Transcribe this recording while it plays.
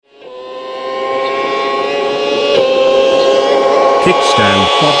Kickstand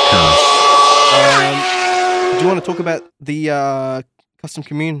podcast. Do you want to talk about the Kustom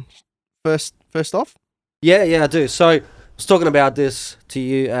Kommune first off? Yeah, I do. So I was talking about this to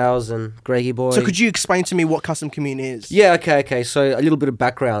you, Owls, and Greggy boy. So could you explain to me what Kustom Kommune is? Yeah, okay. So a little bit of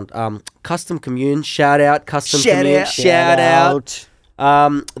background. Kustom Kommune, shout out, Kustom Kommune, shout out.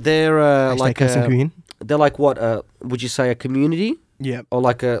 They're like Kustom Kommune. They're like what? Would you say a community? Yeah. Or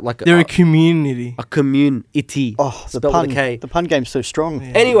like a They're a community. a community. Oh, the spelled pun. with a K. The pun game's so strong.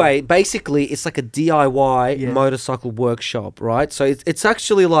 Yeah. Anyway, basically, it's like a DIY Yeah. motorcycle workshop, right? So it's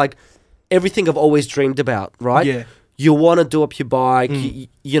actually like everything I've always dreamed about, right? Yeah. You want to do up your bike,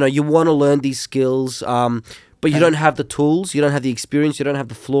 you know, you want to learn these skills, but you don't have the tools, you don't have the experience, you don't have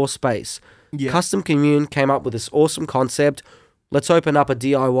the floor space. Yeah. Kustom Kommune came up with this awesome concept. Let's open up a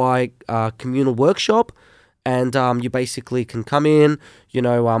DIY communal workshop, and you basically can come in, you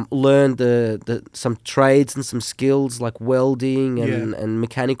know, learn the some trades and some skills like welding and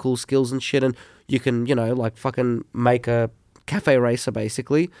mechanical skills and shit, and you can, you know, like fucking make a cafe racer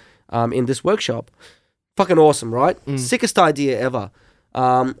basically in this workshop. Fucking awesome, right? Sickest idea ever.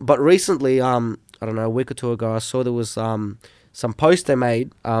 But recently, I don't know, a week or two ago, I saw there was some post they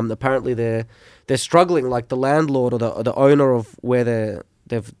made. Apparently, they're struggling. Like the landlord or the owner of where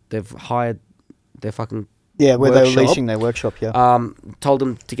they've hired their fucking Yeah, where they were workshop, leasing their workshop, yeah. told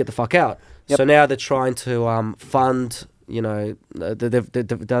them to get the fuck out. Yep. So now they're trying to fund. You know,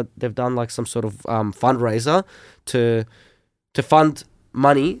 they've done like some sort of fundraiser to fund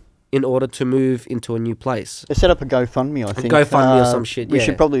money in order to move into a new place. They set up a GoFundMe, I think. GoFundMe or some shit, We yeah.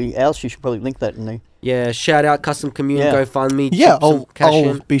 should probably, Alice, you should probably link that in the... Yeah, shout out Kustom Kommune, Yeah. GoFundMe. Yeah, chip some cash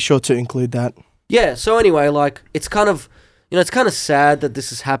I'll in. be sure to include that. Yeah, so anyway, like, it's kind of, you know, it's kind of sad that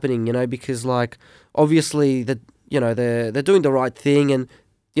this is happening, you know, because, like, obviously, that, you know, they're doing the right thing, and,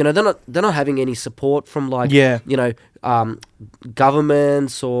 you know, they're not having any support from, like, Yeah. you know,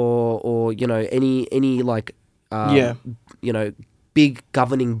 governments or you know, any like, you know, big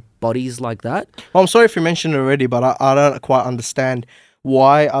governing bodies like that. Well, I'm sorry if you mentioned it already, but I don't quite understand.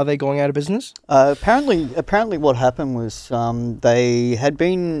 Why are they going out of business? Apparently what happened was they had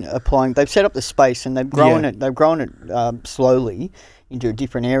been applying... They've set up the space and they've grown it slowly into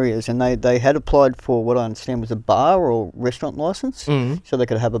different areas, and they had applied for what I understand was a bar or restaurant license, so they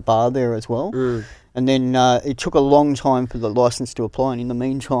could have a bar there as well. And then it took a long time for the license to apply, and in the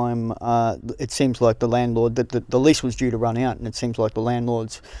meantime, it seems like the landlord, that the lease was due to run out, and it seems like the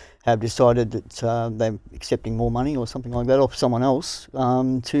landlords have decided that they're accepting more money or something like that off someone else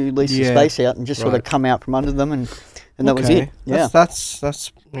to lease the space out and just sort of come out from under them, and that was it. Yeah, that's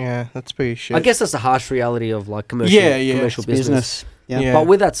pretty shit. I guess that's the harsh reality of, like, commercial business. Yeah. But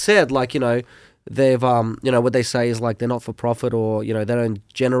with that said, like, you know, they've you know, what they say is, like, they're not for profit, or, you know, they don't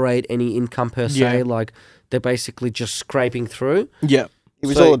generate any income per se. Like, they're basically just scraping through. Yeah. It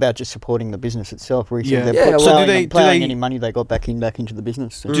was all about just supporting the business itself. Really. Yeah. They're So plowing any money they got back into the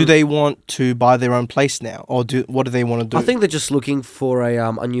business. So. Do they want to buy their own place now, or what do they want to do? I think they're just looking for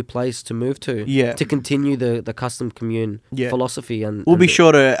a new place to move to. Yeah. To continue the Kustom Kommune philosophy, and we'll be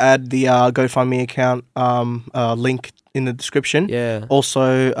sure to add the GoFundMe account link in the description. Yeah.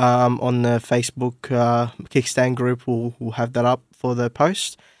 Also, on the Facebook Kickstand group, we'll have that up for the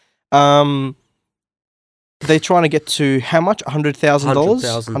post. They're trying to get to how much? $100,000.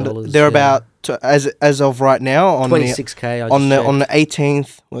 $100,000. They're about as of right now on $26K. on the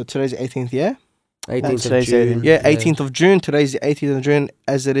 18th. Well, today's the 18th, yeah. 18th of June. Yeah, 18th of June. Today's the 18th of June.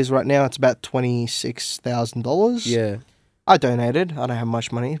 As it is right now, it's about $26,000. Yeah. I donated. I don't have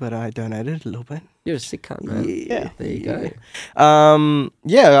much money, but I donated a little bit. You're a sick cunt, man. Yeah. There you go.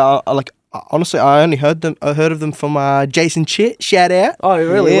 Honestly, I only heard of them from Jason Chitt. Shout out. Oh,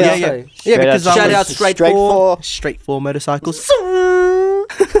 really? Yeah. What do you say? Yeah, because Shout out Straight For. Straight for motorcycles.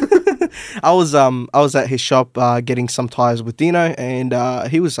 I was at his shop getting some tires with Dino, and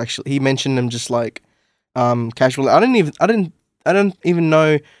he mentioned them just like casually. I don't even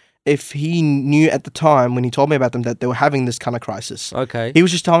know if he knew at the time when he told me about them that they were having this kind of crisis. Okay. He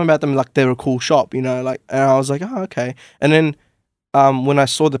was just telling me about them like they were a cool shop, you know, like, and I was like, oh, okay. And then when I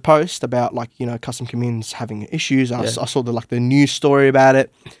saw the post about, like, you know, Kustom Kommune's having issues, I saw the news story about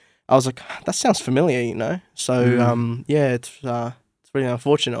it. I was like, that sounds familiar, you know. So it's really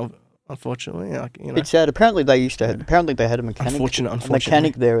unfortunate. Unfortunately, like, you know. It's sad. Apparently they had a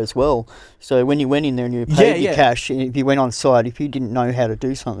mechanic there as well. So when you went in there and you paid your cash, if you went on site, if you didn't know how to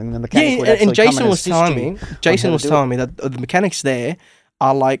do something, the mechanic would actually come and assist you. Jason was telling me that the mechanics there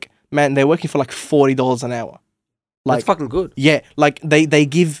are like, man, they're working for like $40 an hour. Like, that's fucking good. Yeah, like they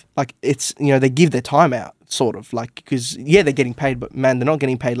give, like, it's, you know, they give their time out sort of like, because they're getting paid, but man, they're not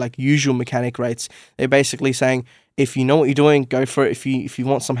getting paid like usual mechanic rates. They're basically saying, if you know what you're doing, go for it. If you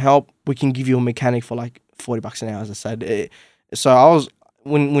want some help, we can give you a mechanic for like $40 an hour, as I said. So I was,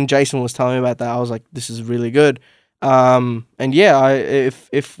 when Jason was telling me about that, I was like, this is really good. And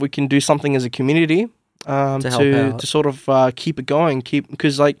if we can do something as a community to sort of keep it going,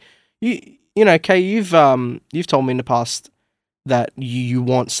 because like you know, Kay, you've told me in the past that you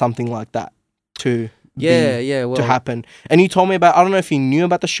want something like that to to happen. And you told me about, I don't know if you knew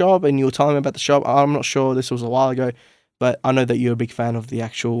about the shop and you were telling me about the shop. I'm not sure, this was a while ago, but I know that you're a big fan of the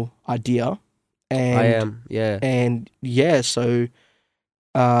actual idea. And I am, yeah. And so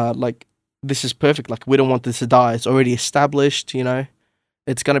like, this is perfect. Like, we don't want this to die. It's already established, you know.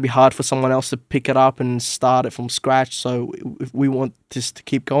 It's going to be hard for someone else to pick it up and start it from scratch. So if we want this to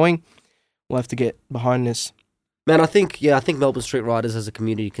keep going, we'll have to get behind this. Man, I think Melbourne Street Riders as a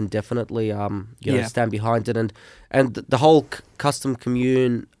community can definitely stand behind it, and the whole Kustom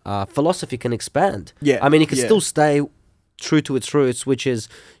Kommune philosophy can expand. Yeah. I mean, it can still stay true to its roots, which is,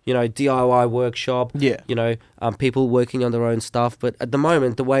 you know, DIY workshop. Yeah. You know, people working on their own stuff. But at the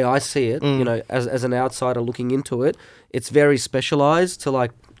moment, the way I see it, you know, as an outsider looking into it, it's very specialized to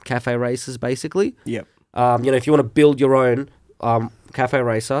like cafe races, basically. Yeah. You know, if you want to build your own cafe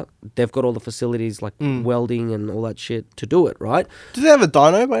racer, they've got all the facilities like welding and all that shit to do it, right? Do they have a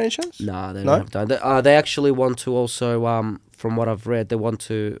dyno by any chance? Nah, they don't have dyno. They actually want to also, from what I've read, they want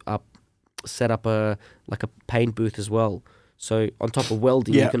to set up a paint booth as well. So on top of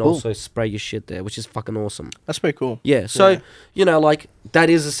welding, you can also spray your shit there, which is fucking awesome. That's pretty cool. Yeah. So you know, like, that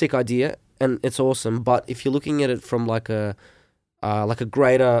is a sick idea and it's awesome. But if you're looking at it from like a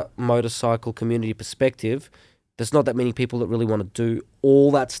greater motorcycle community perspective, there's not that many people that really want to do all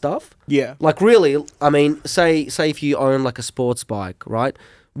that stuff. Yeah. Like, really, I mean, say if you own like a sports bike, right?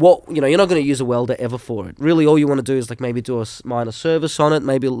 What, you know, you're not going to use a welder ever for it. Really, all you want to do is like maybe do a minor service on it,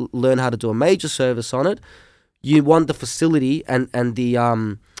 maybe learn how to do a major service on it. You want the facility and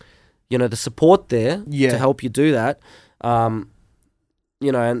the you know, the support there to help you do that. You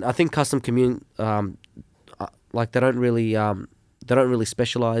know, and I think Kustom Kommune, like, they don't really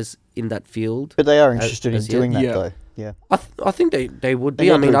specialize in that field. But they are interested in doing that, though. Yeah. I think they would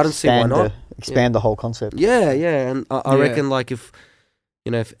be. I mean, I don't see why not. Expand the whole concept. Yeah, and I reckon, like, if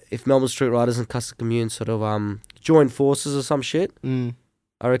you know, if Melbourne Street Riders and Kustom Kommune sort of join forces or some shit,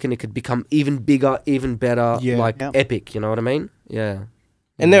 I reckon it could become even bigger, even better, epic. You know what I mean? Yeah.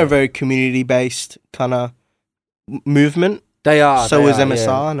 And they're a very community-based kind of movement. They are. So is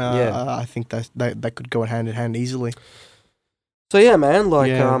MSR, and I think they could go hand in hand easily. So yeah, man,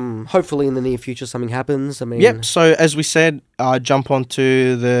 like, hopefully in the near future something happens. I mean, yep. So as we said, jump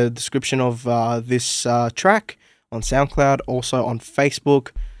onto the description of this track on SoundCloud, also on Facebook,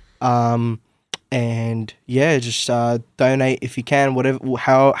 and yeah, just donate if you can,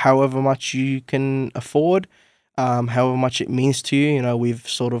 however much you can afford, however much it means to you. You know, we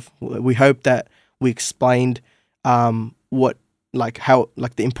hope that we explained what, like, how,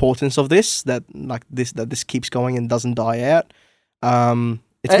 like, the importance of this, that this keeps going and doesn't die out.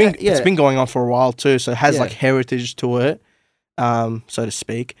 It's been going on for a while too, so it has like heritage to it, so to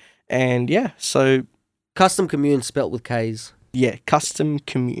speak. And so Kustom Kommune spelt with K's. Yeah, Kustom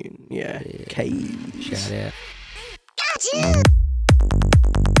Kommune. Yeah. K's. Shout out.